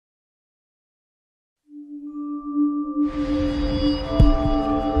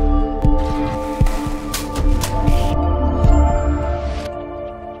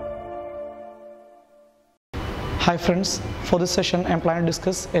Hi friends, for this session I am planning to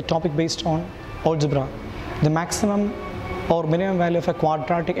discuss a topic based on algebra. The maximum or minimum value of a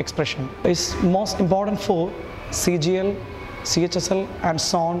quadratic expression is most important for CGL, CHSL and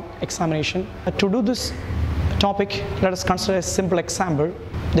so on examination. To do this topic, let us consider a simple example.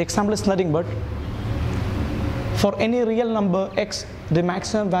 The example is nothing but for any real number x, the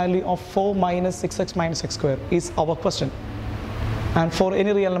maximum value of 4 minus 6x minus x square is our question. And for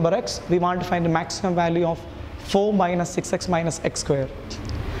any real number x, we want to find the maximum value of 4 minus 6x minus x square.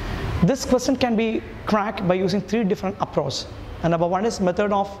 This question can be cracked by using three different approaches. And number one is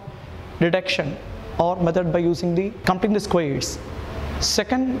method of deduction or method by using the completing the squares.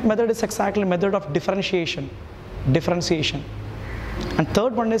 Second method is exactly method of differentiation. And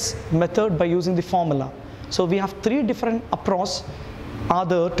third one is method by using the formula. So we have three different approaches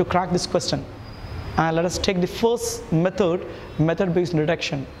to crack this question. And let us take the first method based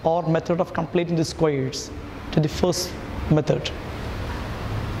deduction or method of completing the squares to the first method.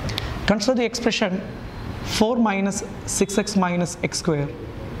 Consider the expression 4 minus 6x minus x square.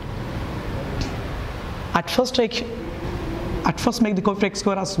 At first make the coefficient x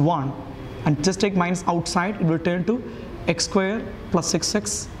square as 1 and just take minus outside, it will turn to x square plus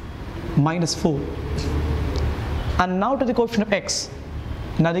 6x minus 4. And now to the coefficient of x,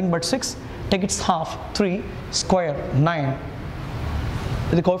 nothing but 6, take its half, 3 square 9.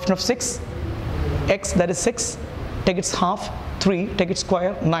 The coefficient of 6, x that is 6, take its half, 3, take its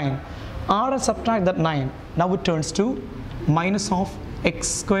square 9. Add and subtract that 9. Now it turns to minus of x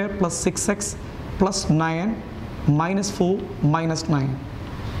square plus 6x plus 9 minus 4 minus 9.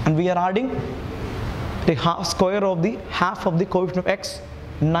 And we are adding the half square of the half of the coefficient of x,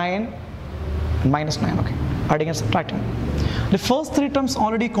 9 minus 9. Okay, adding and subtracting. The first three terms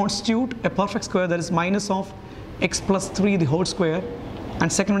already constitute a perfect square, that is minus of x plus 3 the whole square,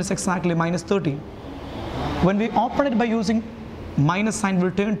 and second one is exactly minus 13. When we operate by using minus sign, we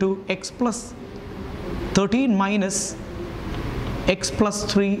will turn to x plus 13 minus x plus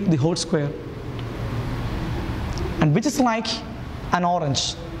 3 the whole square, and which is like an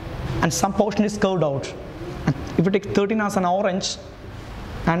orange and some portion is curved out. And if you take 13 as an orange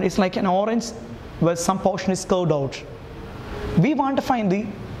and it's like an orange where some portion is curved out, we want to find the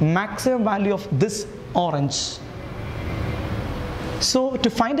maximum value of this orange. So to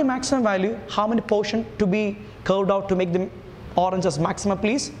find the maximum value, how many portion to be curved out to make the orange as maximum,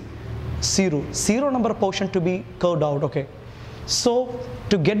 please? 0 number of portion to be curved out. Okay, so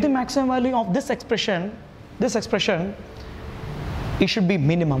to get the maximum value of this expression it should be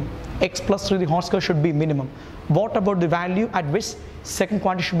minimum. X plus 3 the whole square should be minimum. What about the value at which second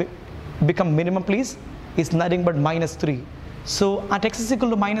quantity should become minimum, please? Is nothing but minus 3. So at x is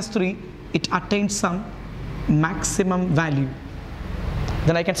equal to minus 3, it attains some maximum value.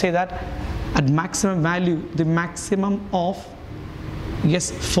 Then I can say that at maximum value, the maximum of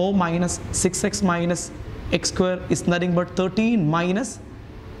 4 minus 6x minus x square is nothing but 13 minus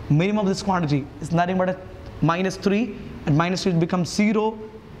minimum of this quantity is nothing but a minus 3, and minus 3 becomes 0,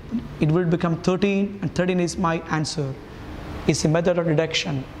 it will become 13, and 13 is my answer. It's a method of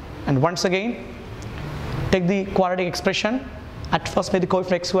deduction. And once again, take the quadratic expression. At first make the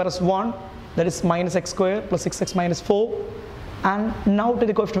coefficient x square as 1, that is minus x square plus 6x minus 4. And now take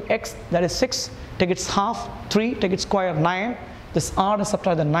the coefficient of x, that is 6, take its half, 3, take its square 9. This add and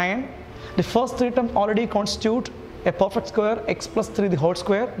subtract the 9. The first three terms already constitute a perfect square, x plus 3 the whole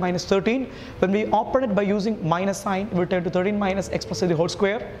square minus 13. When we operate by using minus sign, it will turn to 13 minus x plus 3 the whole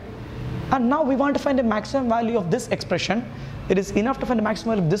square. And now we want to find the maximum value of this expression. It is enough to find the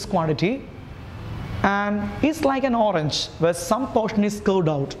maximum value of this quantity, and it's like an orange where some portion is curved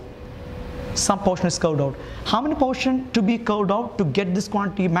out. Some portion is curved out. How many portion to be curved out to get this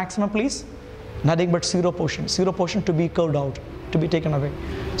quantity maximum, please? Nothing but 0 portion. 0 portion to be curved out, to be taken away.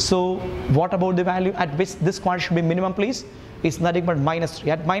 So what about the value at which this quantity should be minimum, please? It's nothing but minus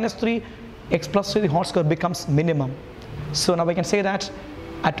 3. At minus 3, x plus 3 the whole square becomes minimum. So now we can say that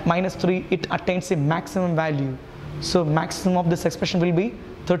at minus 3 it attains a maximum value. So maximum of this expression will be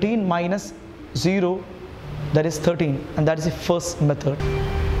 13 minus 0, that is 13, and that is the first method.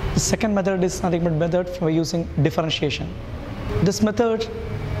 The second method is nothing but method for using differentiation. This method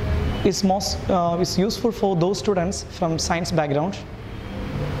is useful for those students from science background,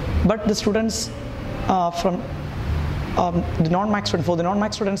 but the students from the non-math students, for the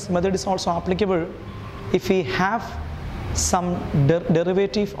non-math students, the method is also applicable if we have some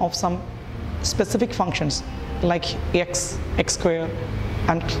derivative of some specific functions like x square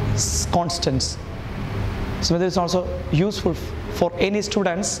and constants. So method is also useful for any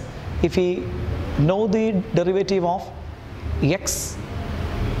students if we know the derivative of x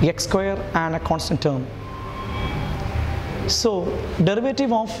square and a constant term. So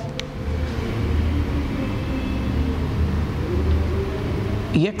derivative of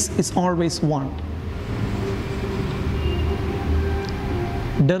x is always 1.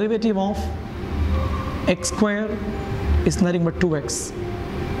 Derivative of x square is nothing but 2x,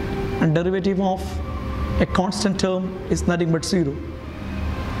 and derivative of a constant term is nothing but 0.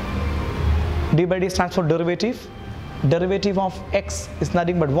 D by d stands for derivative. Derivative of x is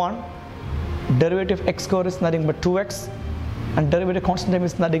nothing but 1. Derivative of x square is nothing but 2x, and derivative constant term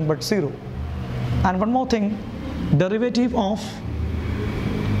is nothing but 0. And one more thing, derivative of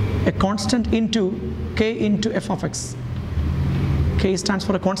a constant into k into f of x. K stands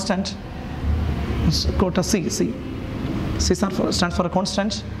for a constant. Let's go to C. C stands for a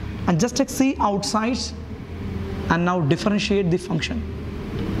constant, and just take C outside and now differentiate the function.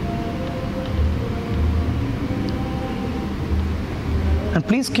 And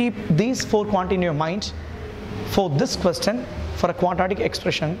please keep these 4 quantities in your mind for this question for a quadratic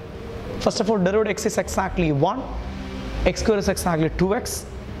expression. First of all, derivative of x is exactly 1, x square is exactly 2x,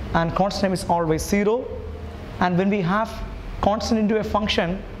 and constant term is always 0. And when we have constant into a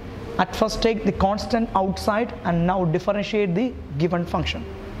function, at first take the constant outside and now differentiate the given function.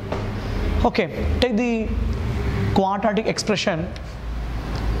 Okay, take the quadratic expression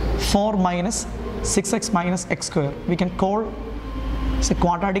 4 minus 6x minus x square. We can call it's a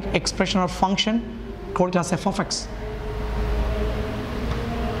quadratic expression or function, call it as f of x.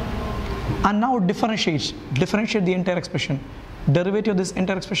 And now differentiate the entire expression. Derivative of this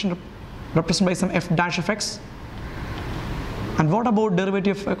entire expression represented by some f dash of x. And what about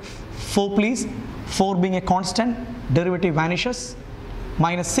derivative of 4, please? 4 being a constant, derivative vanishes.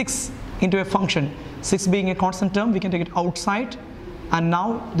 Minus 6 into a function, 6 being a constant term, we can take it outside. And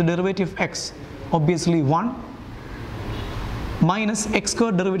now the derivative of x, obviously 1. Minus x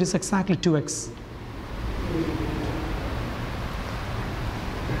squared derivative is exactly 2x.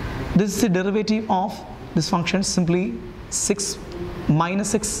 This is the derivative of this function, simply 6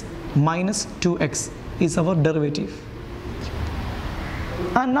 minus 2x is our derivative.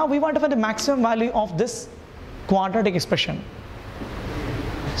 And now we want to find the maximum value of this quadratic expression.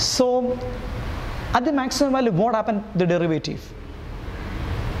 So at the maximum value, what happened to the derivative?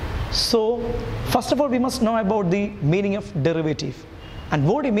 So first of all, we must know about the meaning of derivative. And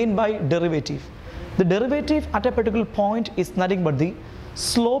what do you mean by derivative? The derivative at a particular point is nothing but the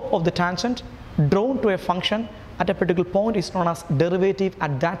slope of the tangent drawn to a function at a particular point is known as derivative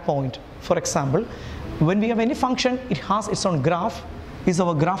at that point. For example, when we have any function, it has its own graph. Is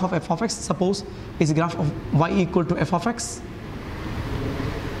our graph of f of x, suppose is a graph of y equal to f of x.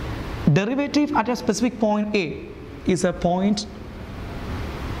 Derivative at a specific point A is a point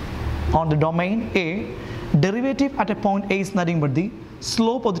on the domain A. Derivative at a point A is nothing but the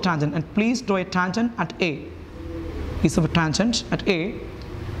slope of the tangent, and please draw a tangent at A. Is a tangent at A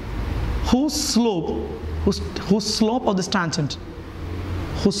whose slope of this tangent,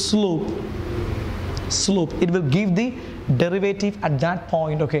 it will give the derivative at that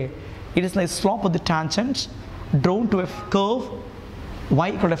point. Okay, it is the slope of the tangent drawn to a curve y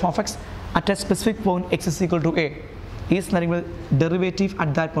equal to f of x at a specific point x is equal to A. Is nothing but derivative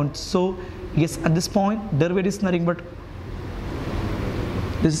at that point. So yes, at this point derivative is nothing but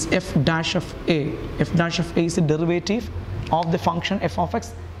this is f dash of A. F dash of A is the derivative of the function f of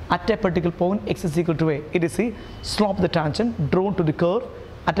x at a particular point x is equal to A. It is the slope of the tangent drawn to the curve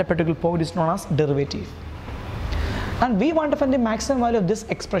at a particular point is known as derivative. And we want to find the maximum value of this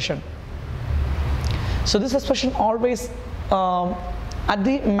expression. So this expression always at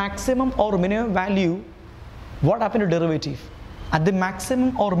the maximum or minimum value, what happened to derivative? At the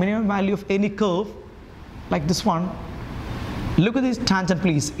maximum or minimum value of any curve like this one, look at this tangent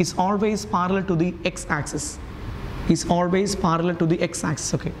please, is always parallel to the x-axis. Is always parallel to the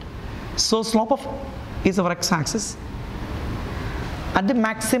x-axis. Okay, so slope of is our x-axis. At the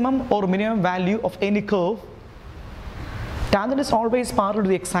maximum or minimum value of any curve, tangent is always parallel to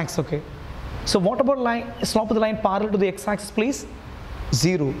the x-axis. Okay, so what about line, slope of the line parallel to the x-axis please?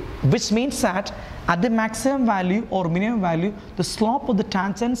 0, which means that at the maximum value or minimum value, the slope of the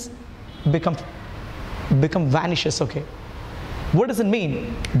tangents become vanishes. Okay, what does it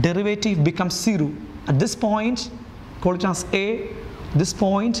mean? Derivative becomes 0 at this point, call it as A. This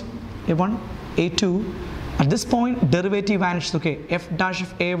point A1, A2. At this point derivative vanishes. Okay, f dash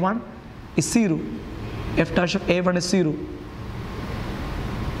of A1 is 0. F dash of A1 is 0.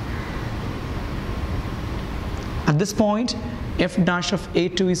 At this point f dash of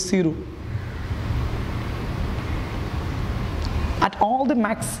A2 is 0. At all the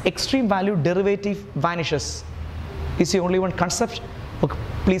max extreme value, derivative vanishes. Is the only one concept. Okay,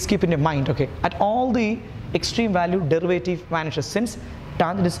 please keep in your mind. Okay, at all the extreme value derivative vanishes, since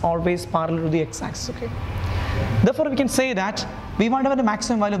tangent is always parallel to the x-axis. Okay. Therefore, we can say that we want to have the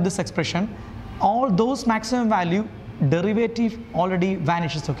maximum value of this expression. All those maximum value derivative already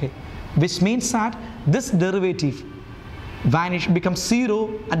vanishes. Okay, which means that this derivative becomes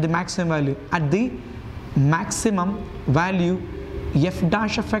 0 at the maximum value. At the maximum value, f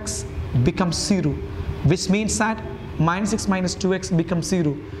dash of x becomes 0, which means that minus x minus 2x becomes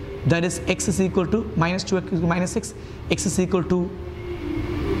 0. That is, x is equal to minus 2x minus x, x is equal to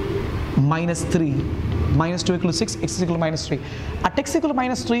minus 3. Minus 2 equal to 6, x is equal to minus 3. At x equal to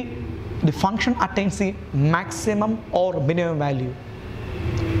minus 3, the function attains the maximum or minimum value.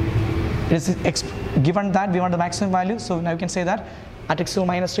 It is given that we want the maximum value, so now you can say that at x equal to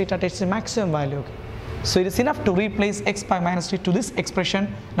minus 3 it attains the maximum value. Okay. So it is enough to replace x by minus 3 to this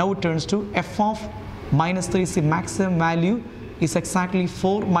expression. Now it turns to f of minus 3 is the maximum value is exactly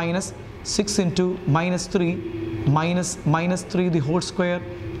 4 minus 6 into minus 3 minus minus 3 the whole square.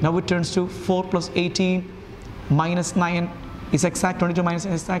 Now it turns to 4 plus 18 minus 9 is exact 22 minus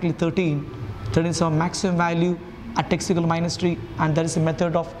exactly 13. 13 is our maximum value at x equal to minus 3, and that is the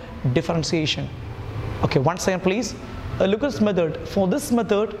method of differentiation. Okay, once again please look at this method. For this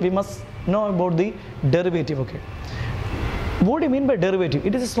method we must know about the derivative. Okay, what do you mean by derivative?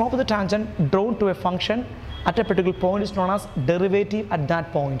 It is the slope of the tangent drawn to a function at a particular point is known as derivative at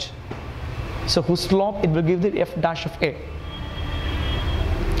that point. So whose slope it will give the f dash of a.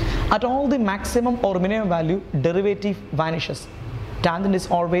 At all the maximum or minimum value, derivative vanishes. Tangent is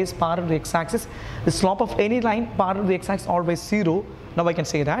always parallel to the x-axis. The slope of any line parallel to the x-axis is always 0. Now I can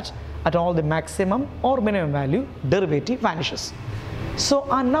say that at all the maximum or minimum value, derivative vanishes. So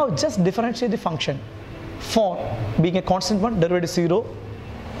now just differentiate the function. For being a constant one, derivative 0,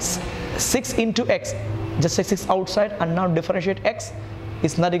 6 into x, just say 6 outside, and now differentiate x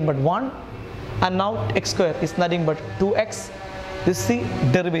is nothing but 1, and now x square is nothing but 2x. This is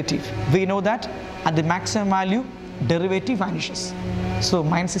the derivative. We know that at the maximum value, derivative vanishes. So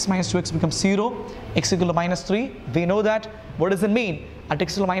minus 6 minus 2x becomes 0, x equal to minus 3. We know that. What does it mean? At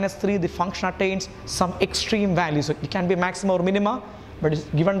x equal to minus 3, the function attains some extreme value. So it can be maximum or minima, but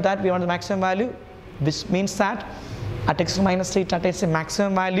given that we want the maximum value, which means that at x equal to minus 3, it attains a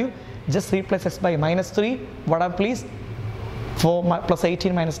maximum value. Just replace x by minus 3. What are please? 4 plus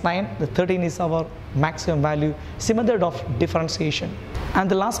 18 minus 9, the 13 is our maximum value. It's a method of differentiation.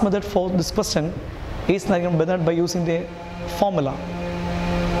 And the last method for this question is method by using the formula.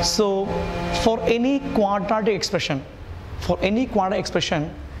 So for any quadratic expression,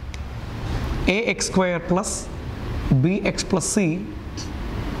 ax square plus bx plus c,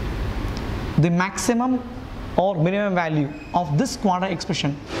 the maximum or minimum value of this quadratic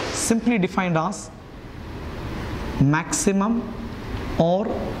expression simply defined as maximum or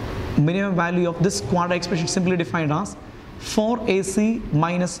minimum value of this quadratic expression simply defined as 4ac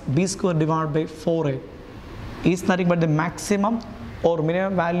minus b square divided by 4a is nothing but the maximum or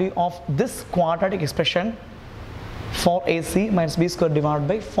minimum value of this quadratic expression 4ac minus b square divided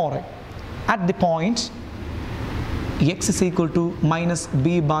by 4a at the point x is equal to minus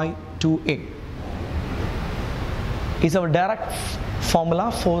b by 2a. Is our direct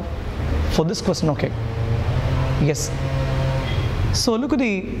formula for this question. Okay. Yes. So look at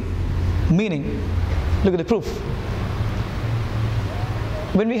the meaning, look at the proof.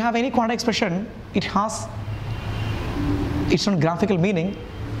 When we have any quadratic expression, it has its own graphical meaning.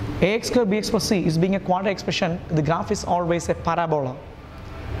 Ax square bx plus c is being a quadratic expression, the graph is always a parabola.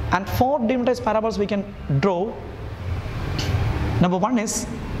 And 4 different types of parabolas we can draw. Number 1 is,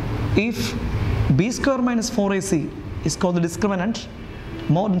 if b square minus 4ac is called the discriminant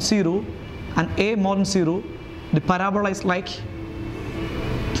more than 0 and a more than 0, the parabola is like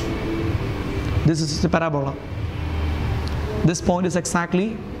this is the parabola. This point is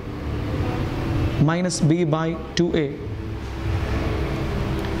exactly minus b by 2a,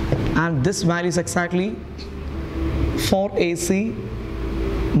 and this value is exactly 4ac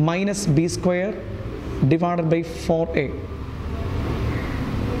minus b square divided by 4a.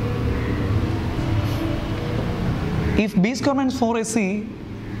 If b square minus 4ac,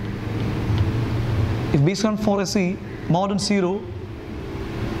 if b square minus 4ac more than 0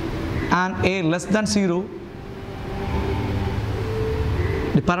 and a less than 0,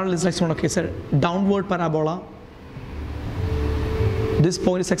 the parabola is like one. Okay, so downward parabola. This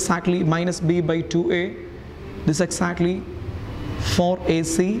point is exactly minus b by 2a. This is exactly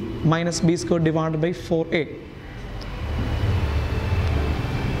 4ac minus b square divided by 4a.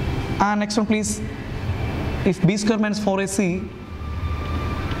 And next one please. If b square minus 4ac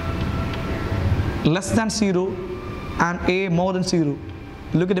less than 0 and a more than 0,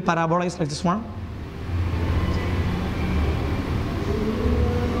 look at the parabola is like this one.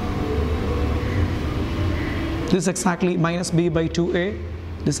 This is exactly minus b by 2a.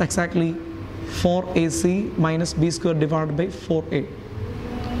 This is exactly 4ac minus b square divided by 4a.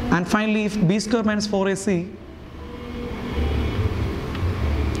 And finally, if b square minus 4ac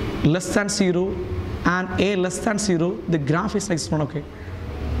less than 0 and a less than 0, the graph is like this one, okay.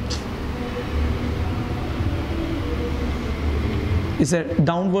 It's a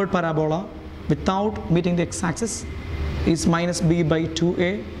downward parabola without meeting the x-axis. Is minus b by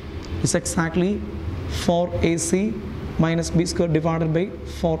 2a is exactly 4ac minus b square divided by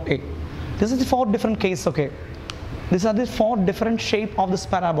 4a. This is the 4 different cases, okay. These are the 4 different shape of this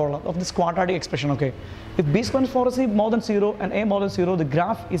parabola, of this quadratic expression, okay. If b square minus 4ac more than 0 and a more than 0, the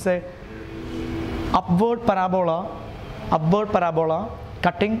graph is a upward parabola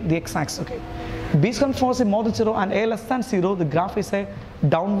cutting the x-axis, okay. B square minus 4ac more than 0 and a less than 0, the graph is a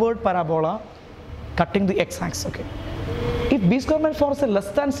downward parabola cutting the x-axis, okay. If b square minus 4ac less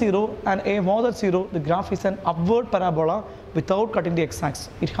than 0 and a more than 0, the graph is an upward parabola without cutting the x-axis.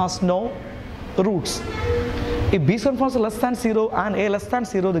 It has no roots. If b square minus 4ac less than 0 and a less than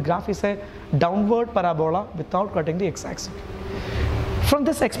 0, the graph is a downward parabola without cutting the x-axis. From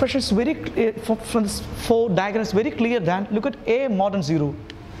this expression, is very from this 4 diagrams, very clear that look at a more than 0.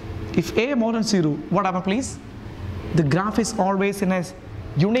 If a more than 0, what happens, please? The graph is always in a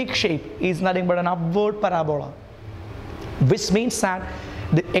unique shape, is nothing but an upward parabola, which means that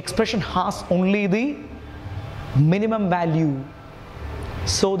the expression has only the minimum value.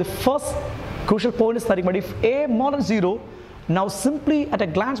 So the first crucial point is nothing but if a more than 0, now simply at a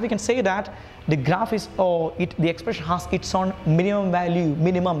glance we can say that the graph is, the expression has its own minimum value,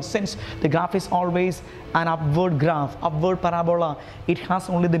 since the graph is always an upward graph, upward parabola, it has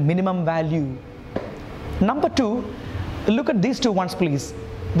only the minimum value. Number 2, look at these two ones, please,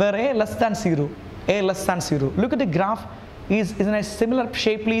 where a less than 0, look at the graph is in a similar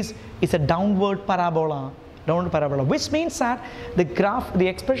shape, please. It's a downward parabola, which means that the graph, the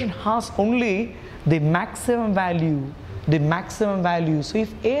expression has only the maximum value, So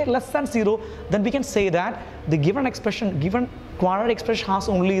if a less than 0, then we can say that the given quadratic expression has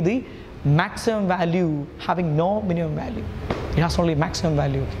only the maximum value, having no minimum value. It has only maximum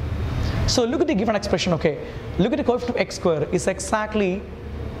value. So look at the given expression, okay. Look at the coefficient of x square is exactly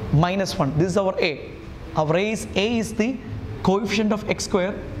minus 1. This is our a. Our a is the coefficient of x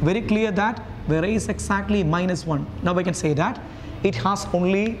square. Very clear that where a is exactly minus 1. Now we can say that it has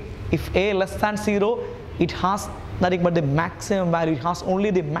only, if a less than 0, it has nothing but the maximum value. It has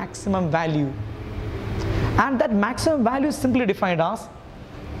only the maximum value. And that maximum value is simply defined as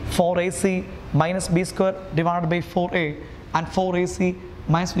 4ac minus b square divided by 4a and 4ac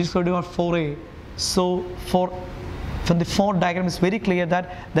minus b square divided by 4a. So from the 4 diagram, it's very clear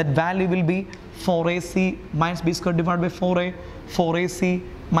that that value will be 4ac minus b square divided by 4a, 4ac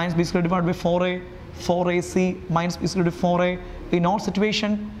minus b square divided by 4a, 4ac minus b square divided by 4a. In all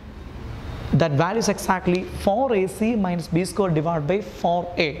situation, that value is exactly 4ac minus b square divided by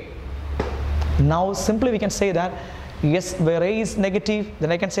 4a. Now simply we can say that yes, where a is negative,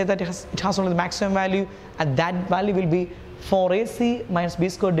 then I can say that it has only the maximum value, and that value will be 4ac minus b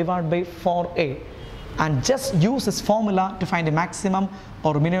square divided by 4a. And just use this formula to find the maximum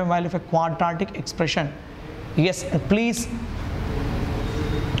or minimum value of a quadratic expression. Yes, and please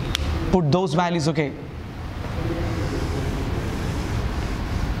put those values, okay.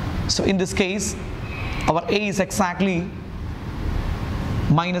 So in this case, our a is exactly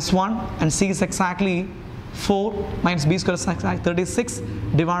minus 1 and c is exactly 4 minus b square is exactly 36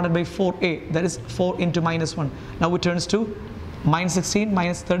 divided by 4a, that is 4 into minus 1. Now it turns to minus 16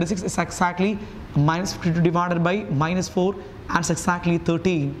 minus 36 is exactly minus 52 divided by minus 4, and it's exactly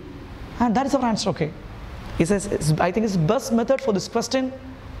 13. And that is our answer, okay. It says, I think it's the best method for this question,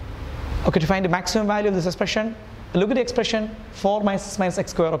 okay, to find the maximum value of this expression. Look at the expression 4 minus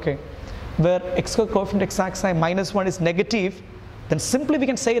x square, okay, where x square coefficient x-axis minus 1 is negative, then simply we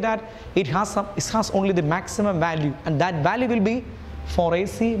can say that it has only the maximum value, and that value will be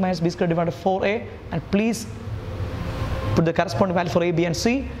 4ac minus b square divided by 4a, and please put the corresponding value for a, b and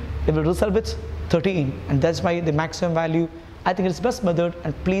c. It will result with 13, and that's why the maximum value. I think it's the best method,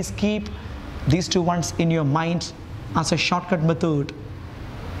 and please keep these two ones in your mind as a shortcut method,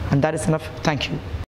 and that is enough. Thank you.